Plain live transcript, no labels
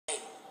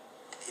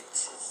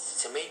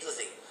it's a mental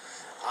thing.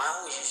 I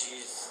always used to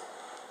use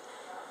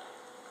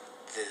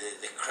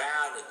the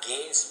crowd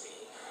against me.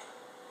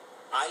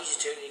 I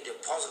used to turn it into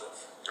a positive.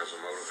 As a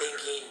motivator.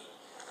 Thinking,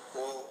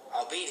 well,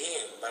 I'll beat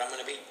him, but I'm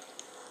going to beat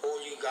all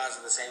you guys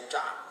at the same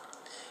time.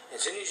 And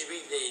as soon as you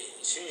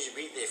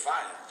beat their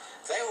fighter,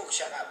 they all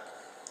shut up.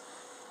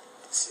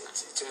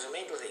 It was a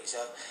mental thing. So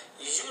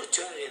you just got to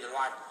turn it in the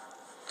right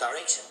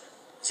direction.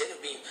 Instead of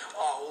being,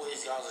 all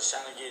these guys are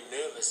starting to get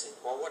nervous.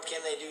 Well, what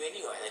can they do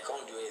anyway? They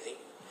can't do anything.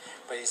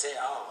 But you say,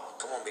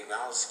 come on, big man,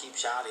 I'll just keep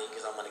shouting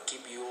because I'm going to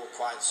keep you all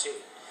quiet soon.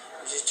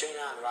 You just turn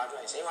around the right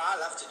way. Say, well, I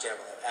love to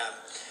travel.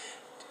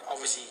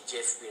 Obviously,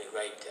 Jeff being a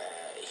great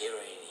hero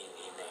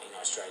in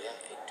Australia,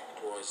 it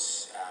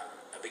was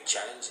a big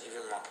challenge.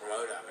 Even my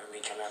promoter, I remember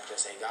me coming up to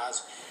say,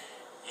 guys,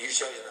 you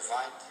chosen the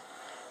fight.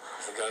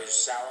 If it goes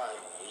sour,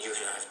 you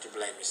have to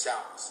blame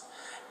yourselves.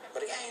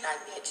 But again, I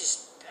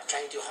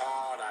trained too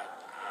hard.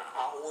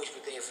 I always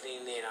put the effort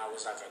in there, and I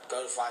was like, I'd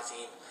go to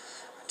fighting.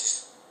 I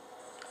just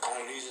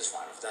can't lose this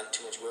fight. I've done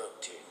too much work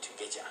to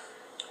get you.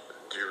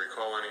 Do you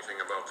recall anything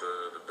about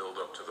the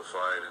build-up to the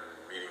fight and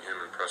meeting him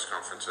in press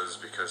conferences?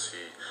 Because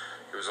he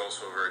was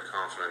also a very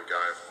confident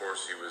guy. Of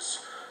course, he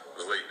was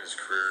late in his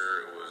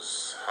career. It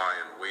was high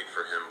in weight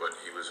for him, but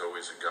he was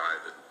always a guy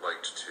that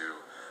liked to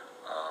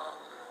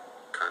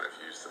kind of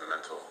use the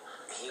mental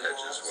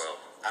edge as well.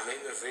 I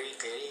remember very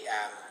clearly,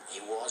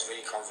 he was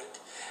very confident.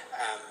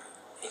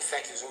 In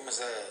fact, it was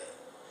almost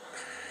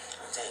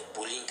a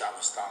bullying type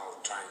of style,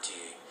 trying to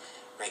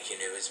make you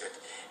nervous. But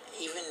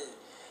even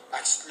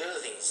like little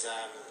things,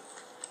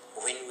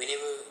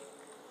 whenever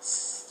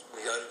we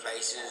go to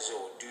places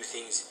or do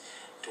things,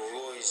 it was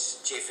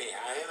always Jeff in it.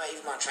 I remember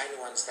even my trainer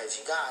once said,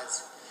 you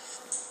guys,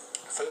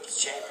 Philip's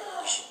the champion,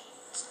 we should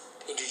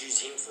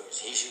introduce him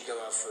first. He should go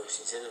out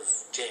first instead of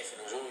Jeff.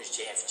 And it was always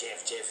Jeff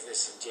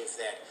this and Jeff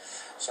that.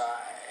 So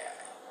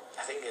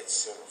I think it's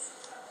sort of,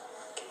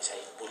 can you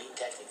say, bullying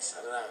tactics?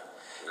 I don't know.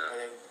 No.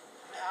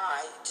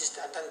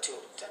 I've done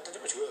too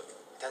much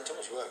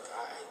work.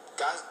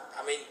 Guys,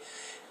 I mean,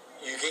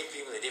 you get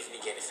people that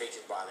definitely get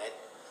affected by that.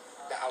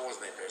 I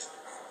wasn't that person.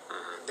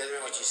 Mm-hmm. Doesn't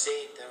matter what you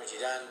said, doesn't matter what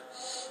you done.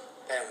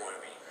 They don't worry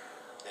me.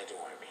 They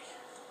don't worry me.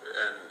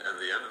 And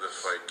the end of the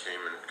fight came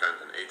in kind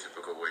of an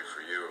atypical way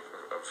for you,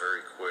 a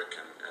very quick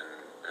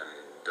and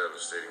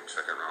devastating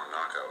second round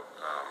knockout.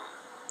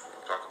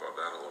 Talk about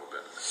that a little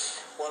bit.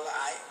 Well,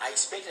 I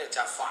expected a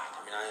tough fight.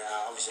 I mean,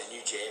 obviously I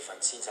knew Jeff. I'd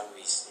seen some of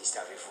his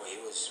stuff before.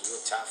 He was real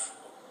tough,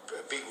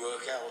 a big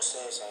worker also,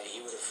 so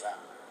he would have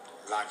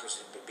liked us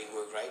a big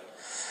work rate.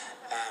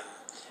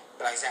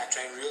 But like I said, I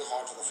trained real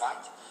hard for the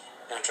fight.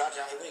 And I tried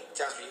to, everybody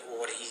tells me,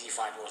 what an easy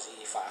fight was,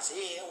 I said,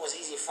 yeah, it was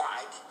an easy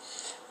fight.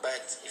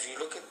 But if you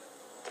look at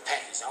the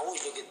package, I always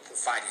look at the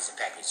fight as a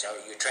package. So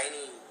your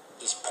training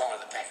is part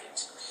of the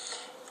package.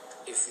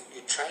 If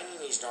your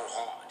training is not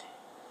hard,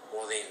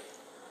 well then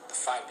the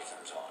fight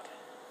becomes hard.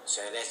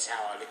 So that's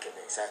how I look at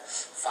it. So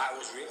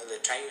the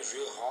training was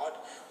real hard,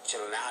 which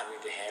allowed me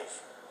to have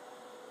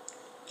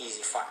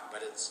easy fight.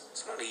 But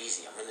it's not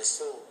easy. I mean, it's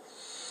still.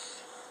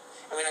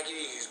 I mean, I'll give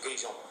you a good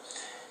example.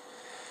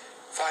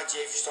 Fight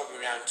Jeff, you stop me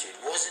round 2.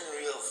 It wasn't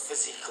a real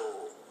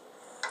physical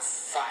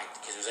fight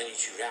because it was only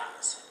 2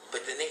 rounds.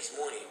 But the next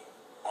morning,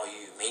 are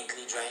you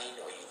mentally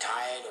drained? Are you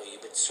tired? Are you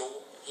a bit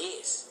sore?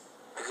 Yes,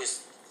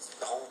 because it's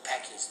the whole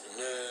package, the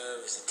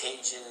nerves, the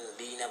tension,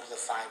 leading up to the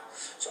fight.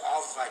 So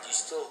after the fight, you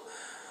still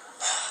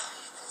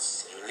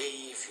it's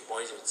relief, your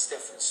body's a bit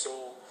stiff and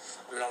sore.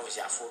 I mean,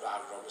 obviously, I fought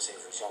Ivan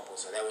Robertson, for example,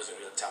 so that was a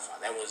real tough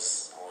fight. I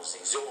was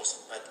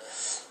exhausted, but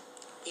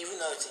even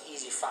though it's an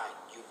easy fight,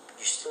 you're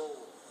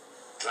still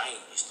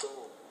drained, you're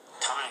still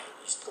tired,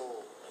 it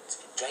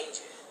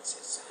drains you.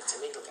 It's a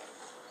mental game.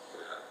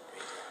 Yeah.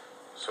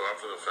 So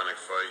after the Fenech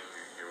fight,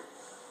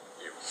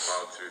 you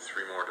plowed through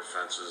 3 more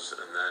defenses,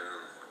 and then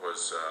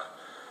was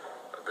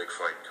a big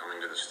fight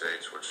coming to the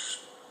States,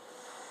 which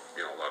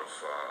a lot of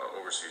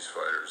overseas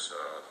fighters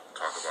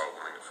talk about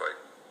wanting to fight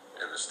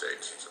in the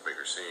States. It's a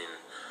bigger scene,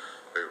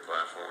 bigger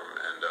platform,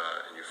 and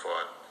you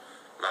fought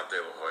not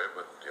De La Hoya,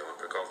 but the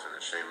Olympic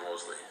alternate Shane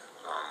Mosley.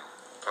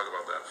 Talk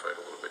about that fight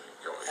a little bit.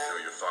 Your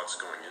thoughts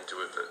going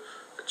into it,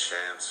 the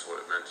chance,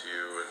 what it meant to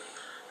you,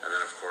 and then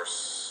of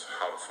course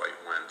how the fight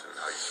went and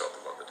how you felt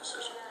about the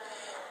decision.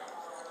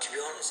 To be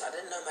honest, I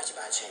didn't know much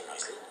about Shane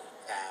Mosley.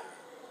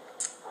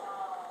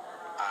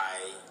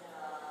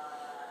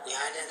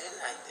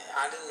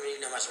 I didn't really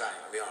know much about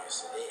him, to be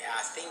honest.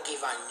 I think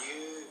if I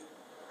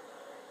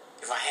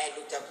had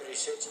looked up the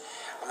research,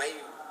 I maybe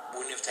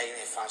wouldn't have taken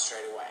that fight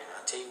straight away. And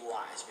I'll tell you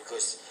why. It's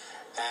because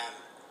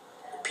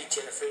Pete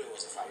Telefero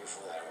was the fight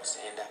before that,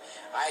 and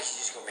I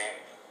actually just got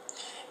married.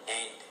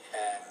 And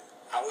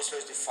I was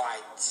supposed to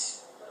fight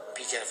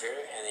Pete Telefero,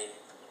 and then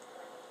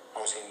I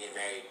was going to get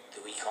married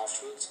the week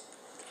afterwards,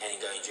 and then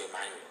go enjoy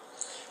my honeymoon.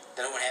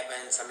 Don't know what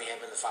happened. Something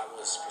happened. The fight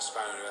was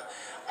postponed.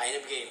 I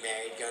ended up getting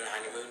married, going on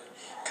honeymoon,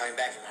 coming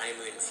back from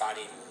honeymoon, and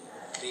fighting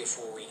 3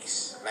 or 4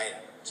 weeks later.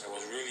 So it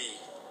was really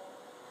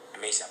a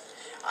mess up.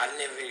 I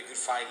didn't have a very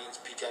good fight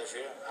against Pete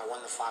Telefero. I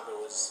won the fight, but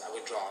I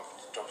got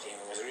dropped him.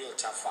 It was a real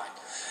tough fight.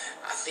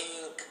 I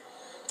think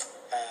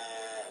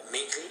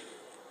mentally,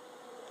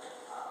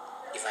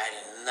 if I had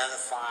another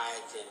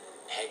fight and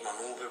had my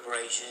normal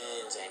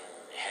preparations and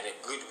had a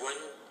good win,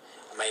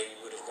 I maybe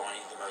would have gone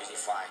into the Mosley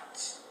fight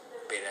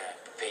better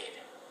prepared.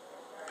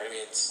 But I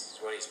mean,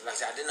 it's what it is. Like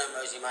I said, I didn't know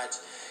Mosley much.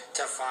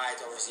 Tough fight,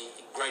 obviously,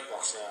 great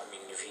boxer. I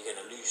mean, if you're going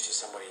to lose to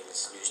somebody,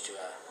 let's lose to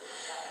a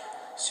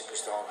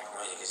superstar like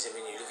Mosley. Because I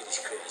mean, you look at his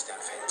career, he's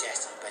done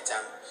fantastic. But a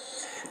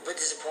bit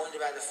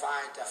disappointed about the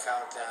fight. I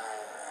felt.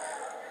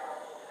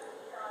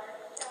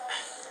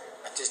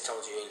 I just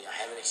told you earlier,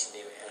 I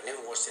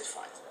never watched that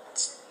fight.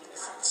 It's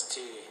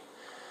too.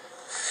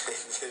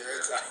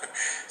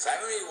 So I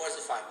haven't really watched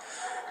the fight.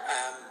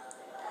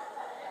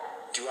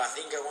 Do I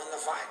think I won the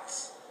fight?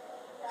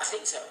 I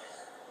think so.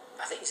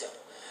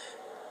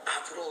 I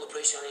put all the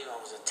pressure on him. I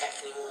was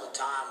attacking him all the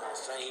time. I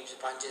was throwing heaps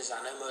of punches.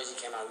 I know Mosley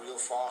came out real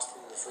fast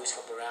in the first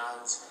couple of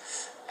rounds.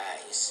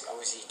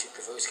 Obviously he took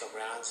the first couple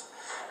of rounds,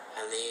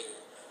 and then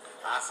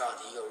I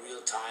felt he got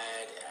real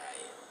tired.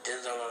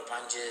 Didn't throw a lot of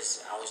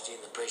punches. I was doing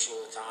the pressure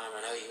all the time.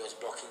 I know he was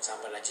blocking some,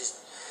 but I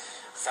just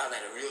felt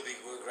I had a real big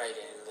work rate.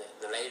 And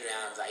the later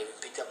rounds, I even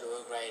picked up the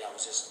work rate. I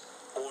was just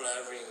all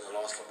over him in the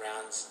last couple of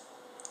rounds.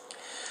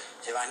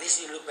 So if I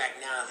initially look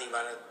back now and think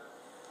about it,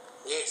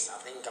 yes,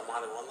 I think I might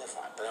have won that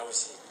fight, but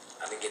obviously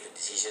I didn't get the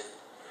decision.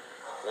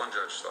 One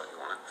judge thought you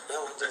won it.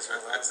 No, one judge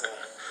thought that.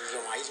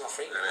 He's my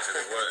friend. And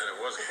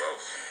it was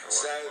close.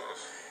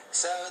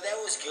 So that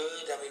was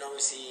good. I mean,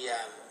 obviously,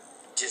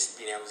 just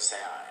being able to say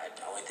I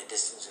went the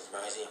distance with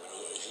Mosley. I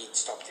mean, he'd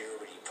stopped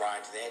everybody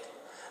prior to that.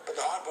 But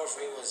the hard part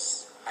for me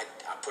was I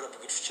put up a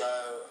good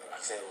show.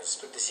 Like I said, it was a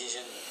split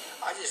decision.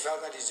 I just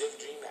felt I deserved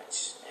a dream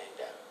match,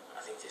 and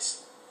I think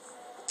just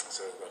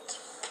sort of got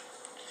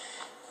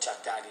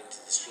chucked out into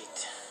the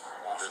street.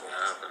 Didn't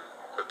happen.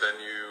 But then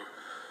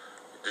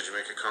did you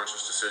make a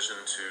conscious decision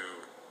to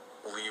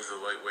leave the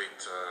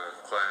lightweight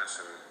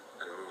class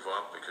and move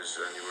up because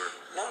then you were?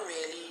 Not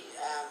really.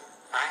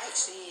 I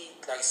actually,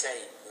 like I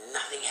say,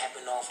 nothing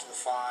happened after the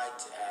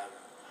fight.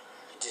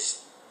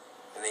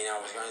 And then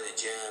I was going to the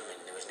gym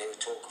and there was never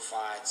talk of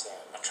fights. So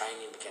my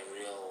training became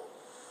real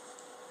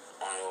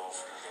on and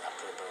off. I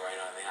put a bit of weight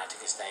on. Then I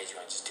took a stage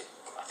where I just took,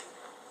 I think,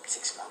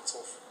 6 months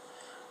off.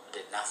 I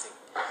did nothing.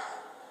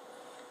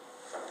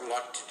 A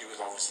lot to do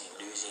with obviously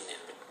losing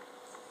and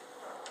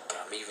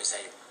I'm even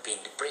saying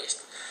being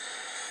depressed.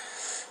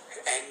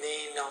 And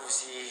then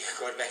obviously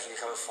got back in a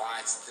couple of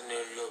fights, didn't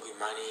earn real good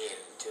money,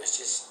 and it was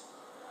just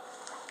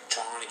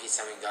trying to get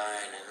something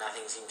going and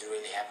nothing seemed to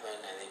really happen.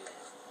 And then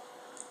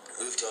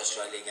moved to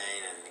Australia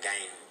again, and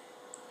again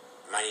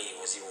money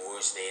was even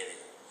worse there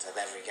than South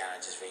Africa. I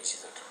just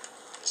eventually thought,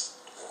 just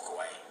walk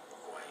away.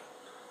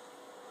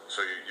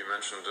 So you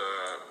mentioned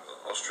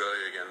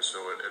Australia again. So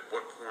at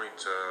what point,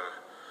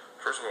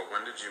 first of all,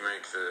 when did you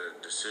make the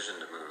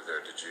decision to move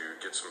there? Did you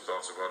get some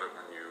thoughts about it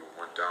when you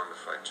went down to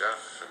fight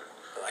Jeff and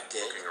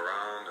looking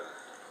around? And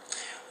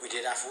we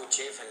did. I fought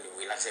Jeff, and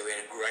we had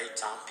a great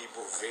time.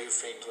 People were very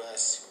friendly to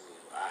us.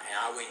 And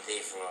I went there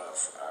for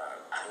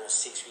I think it was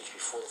 6 weeks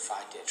before the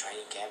fight, a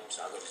training camp,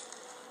 so I got to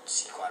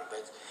see quite a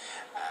bit.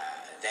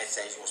 At that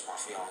stage was my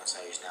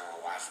fiance, who's now my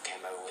wife,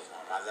 came over with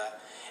my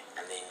mother,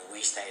 and then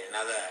we stayed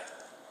another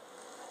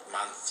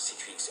month,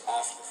 6 weeks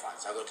after the fight,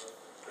 so I got to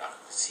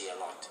see a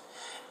lot.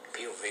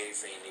 People very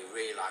friendly,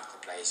 really liked the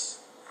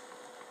place.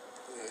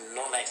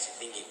 Not actually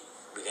thinking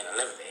we're going to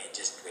live there,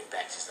 just went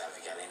back to South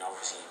Africa, then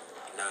obviously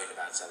knowing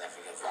about South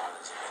Africa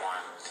violence and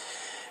crime.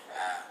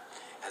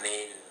 And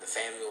then the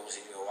family all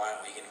said, well, why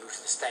are you going to move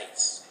to the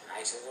States? And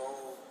I said,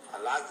 well,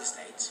 I like the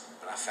States,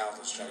 but I felt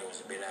Australia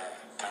was a better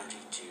country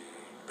to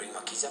bring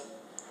my kids up.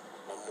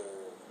 A lot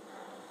more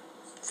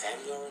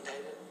family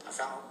orientated, I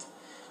felt.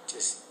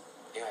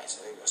 Anyway,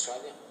 so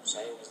Australia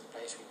was the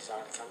place we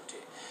decided to come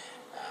to.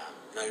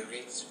 No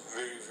regrets,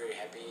 very, very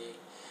happy.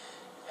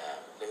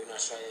 Live in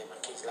Australia, my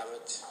kids love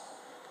it.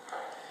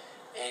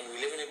 And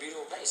we live in a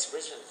beautiful place,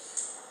 Brisbane.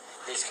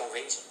 Next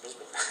convention,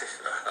 Brisbane.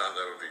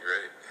 That would be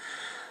great.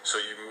 So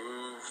you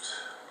moved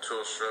to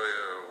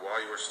Australia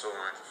while you were still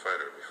an active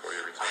fighter before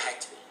you retired?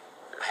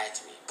 I had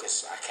to be,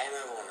 because I came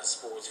over on a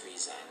sports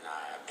visa and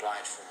I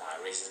applied for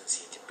my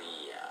residency to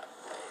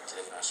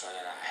live in Australia.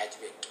 I had to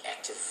be an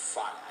active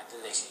fighter. I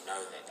didn't actually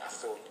know that. I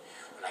thought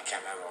when I came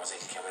over, I was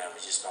actually coming over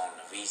just on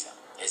a visa,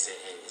 as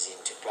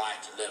in to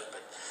apply to live.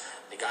 But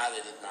the guy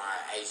that did my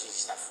agency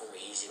stuff for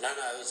me, he said, no,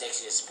 it was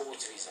actually a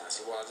sports visa. I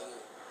said, well, I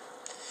didn't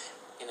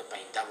end up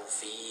paying double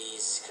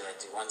fees, because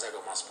once I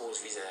got my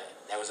sports visa,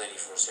 that was only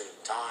for a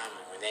certain time,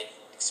 and when that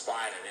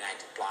expired, then I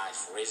had to apply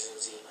for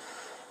residency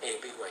in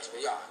big ways.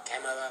 But yeah, I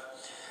came over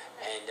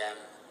and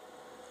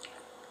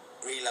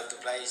really loved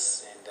the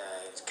place, and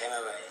came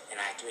over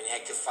and I had to be an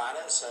active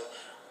fighter, so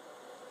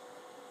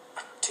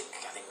I took,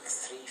 I think,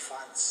 3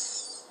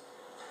 fights.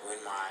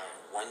 When my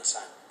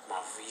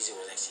visa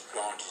was actually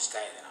granted to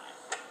stay, then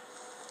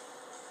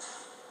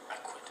I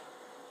quit.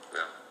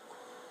 Yeah.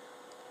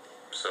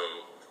 So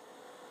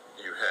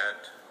you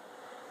had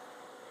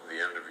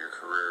the end of your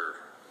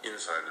career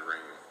inside the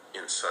ring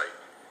in sight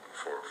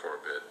for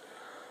a bit,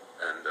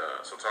 and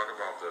so talk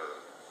about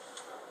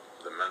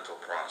the mental mental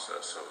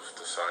process of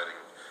deciding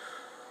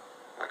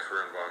my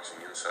career in boxing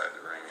inside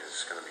the ring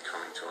is going to be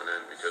coming to an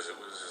end, because it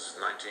was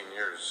 19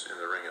 years in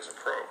the ring as a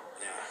pro,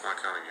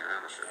 not counting your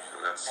amateurs,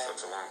 and that's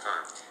a long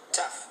time.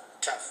 Tough.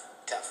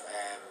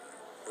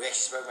 We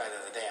actually spoke about it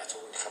the other day. I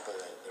talked to a couple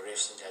of the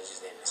refs and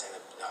judges then, and saying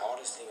that the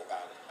hardest thing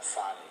about a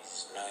fight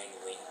is knowing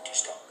when to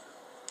stop,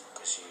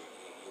 because you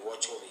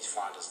watch all these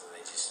fighters and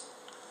they just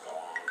go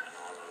on and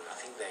on, and I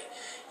think they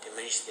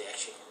diminish the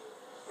actual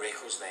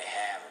records they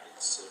have, and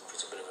it sort of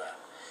puts a bit of a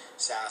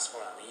sour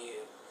spot on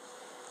you.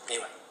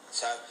 Anyway,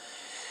 so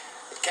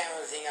it came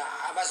with the thing.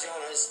 I must be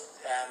honest,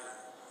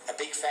 a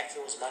big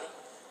factor was money.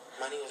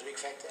 Money was a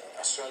big factor.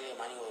 Australia,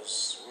 money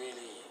was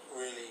really,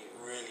 really,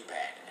 really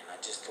bad, and I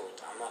just thought,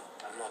 I'm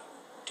not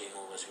doing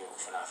all this work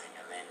for nothing.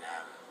 And then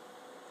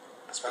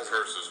I suppose the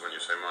purse is when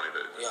you say money.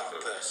 The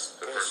purse.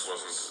 The purse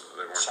wasn't.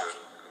 They weren't good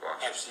in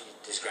boxing. Absolutely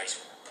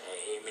disgraceful.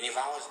 I mean, if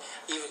I was,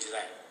 even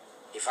today,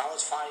 if I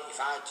was fighting,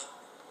 if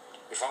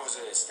I was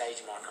at a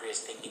stage in my career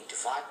thinking to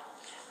fight,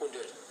 wouldn't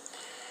do it.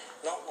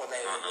 Not what they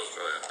earn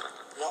there.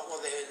 Not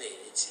what they earn there.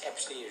 It's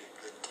absolutely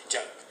a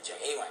joke.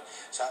 Anyway,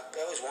 so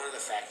that was one of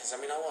the factors. I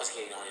mean, I was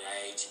getting on in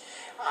age.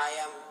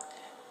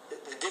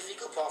 The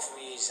difficult part for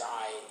me is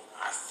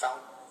I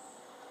felt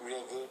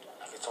real good.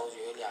 Like I told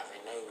you earlier, I've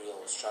had no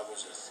real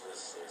struggles with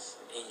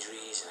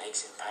injuries and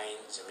aches and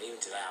pains. I mean, even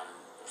today I'm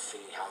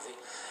feeling healthy.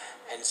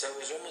 And so it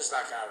was almost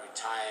like I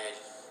retired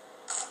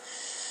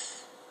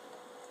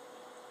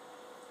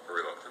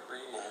reluctantly.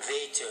 On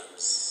their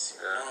terms,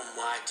 not on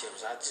my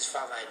terms. I just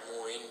felt I had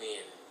more in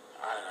me, and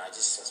I don't know. I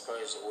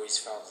suppose always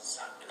felt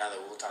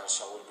another world title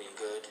shot would have been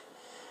good,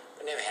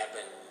 but never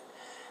happened.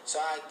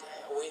 So I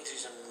went through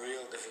some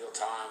real difficult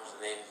times,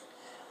 and then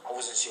I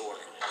wasn't sure what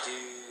I was going to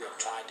do. I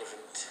tried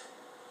different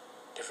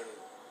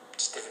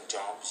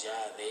jobs,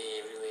 there,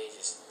 everywhere,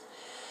 just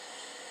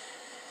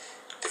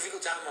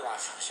difficult time in my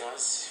life, to be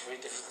honest, very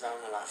difficult time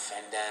in my life,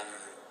 and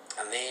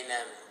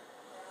then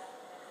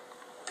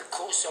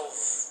because of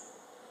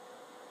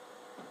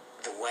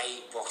the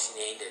way boxing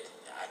ended,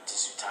 I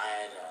just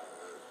retired.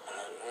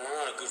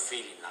 Not a good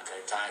feeling. Like I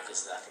retired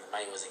because I think the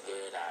money wasn't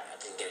good. I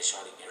didn't get a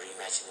shot at a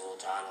rematch in the world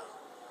title.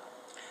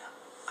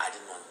 I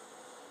didn't want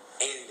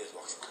anything to do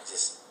with boxing. I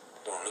just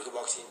don't want to look at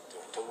boxing.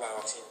 Don't want to talk about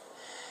boxing.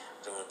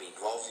 Don't want to be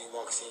involved in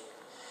boxing.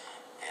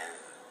 And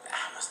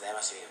that must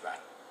have been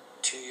about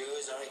 2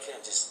 years, I reckon.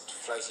 I'm just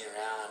floating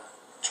around,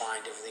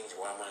 trying different things,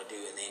 what I want to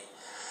do, and then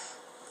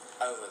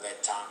over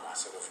that time, I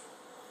sort of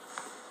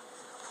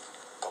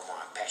got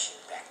my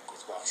passion back with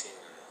boxing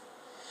and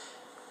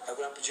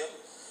opened up a gym.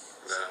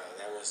 So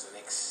that was the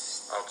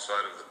next.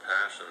 Outside of the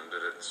passion,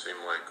 did it seem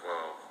like,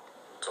 well,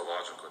 it's a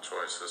logical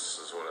choice?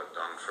 This is what I've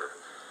done for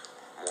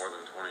more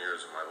than 20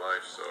 years of my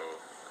life, so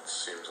it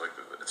seems like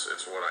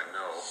it's what I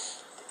know.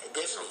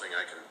 Definitely. It's something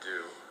I can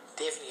do.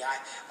 Definitely.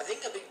 I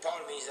think a big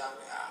part of me is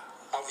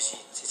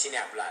obviously it's in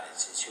our blood.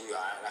 It's who we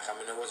are. Like, I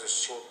mean, it was a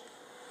short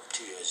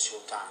 2 years,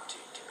 short time to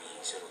be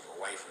sort of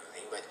away from the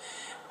thing, but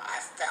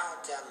I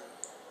found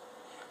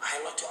I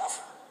had a lot to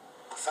offer.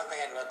 I felt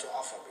like I had a lot to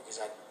offer because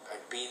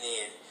I'd been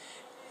there. And,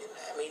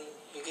 I mean,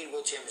 you get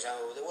world champions.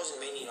 There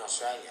wasn't many in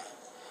Australia,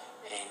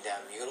 and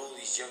you got all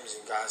these gyms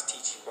and guys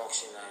teaching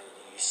boxing, and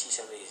you see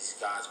some of these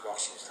guys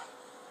boxing. It's like,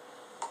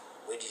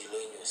 where did you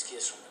learn your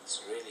skills from?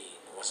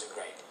 It wasn't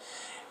great,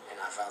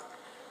 and I felt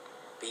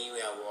being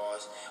where I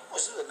was.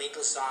 Also, the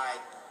mental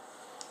side,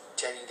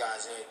 telling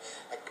guys,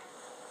 like,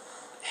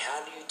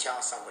 how do you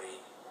tell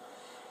somebody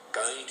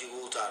going into a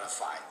world title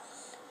fight,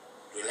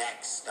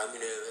 relax, don't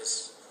be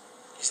nervous?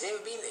 He's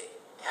never been there.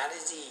 How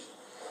does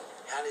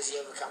he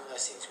overcome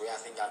those things? Where I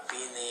think I've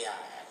been there,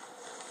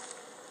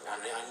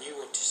 I knew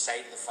what to say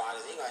to the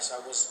fighters. Anyway,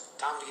 so it was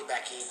time to get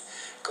back in.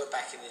 Got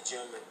back in the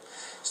gym and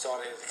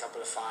started with a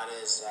couple of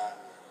fighters,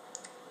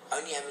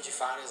 only amateur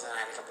fighters, and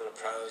I had a couple of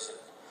pros.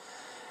 And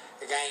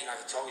again,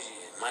 like I told you,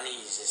 money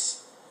is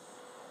just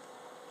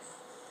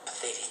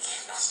pathetic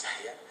in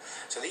Australia.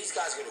 So these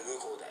guys got to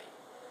work all day,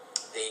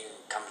 then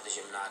come to the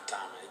gym night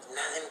time, and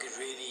none of them could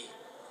really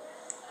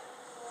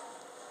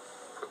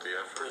put the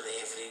effort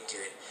into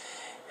it.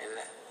 And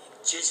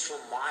just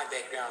from my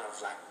background of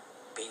like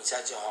being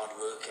such a hard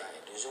worker,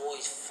 it was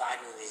always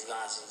fighting with these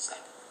guys, and it's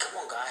like, come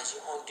on guys,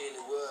 you aren't doing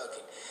the work.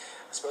 And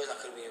I suppose I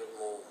could have been a bit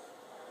more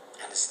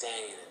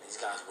understanding that these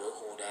guys work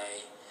all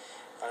day.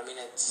 But I mean,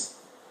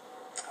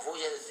 I've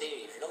always had a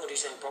theory, if you're not going to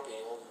do something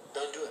properly, well,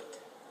 don't do it.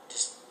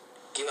 Just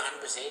give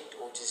 100%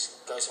 or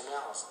just go somewhere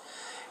else.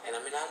 And I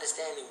mean, I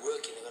understand in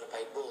working they've got to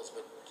pay bills,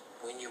 but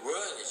when you were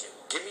in the gym,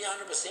 give me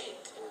 100%.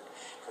 And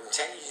if I'm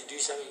telling you to do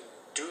something,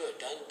 do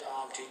it. Don't,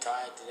 I'm too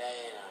tired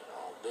today and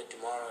I'll do it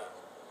tomorrow.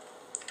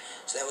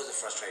 So that was a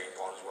frustrating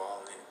part as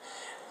well. And then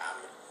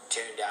it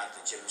turned out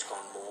the gym's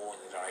gone more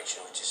in the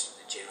direction of just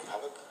the general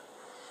public.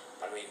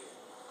 But I mean,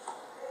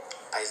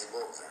 pays the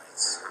bills.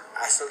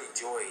 I still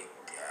enjoy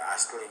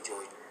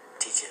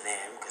teaching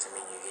them, because I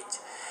mean, you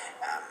get.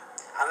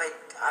 I've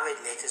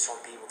had letters from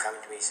people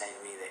coming to me saying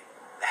to me that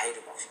they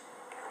hated boxing.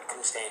 They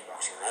couldn't stand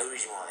boxing. The only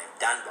reason why they've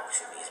done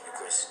boxing is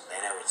because they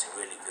know it's a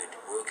really good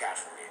workout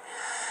for you.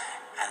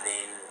 And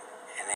then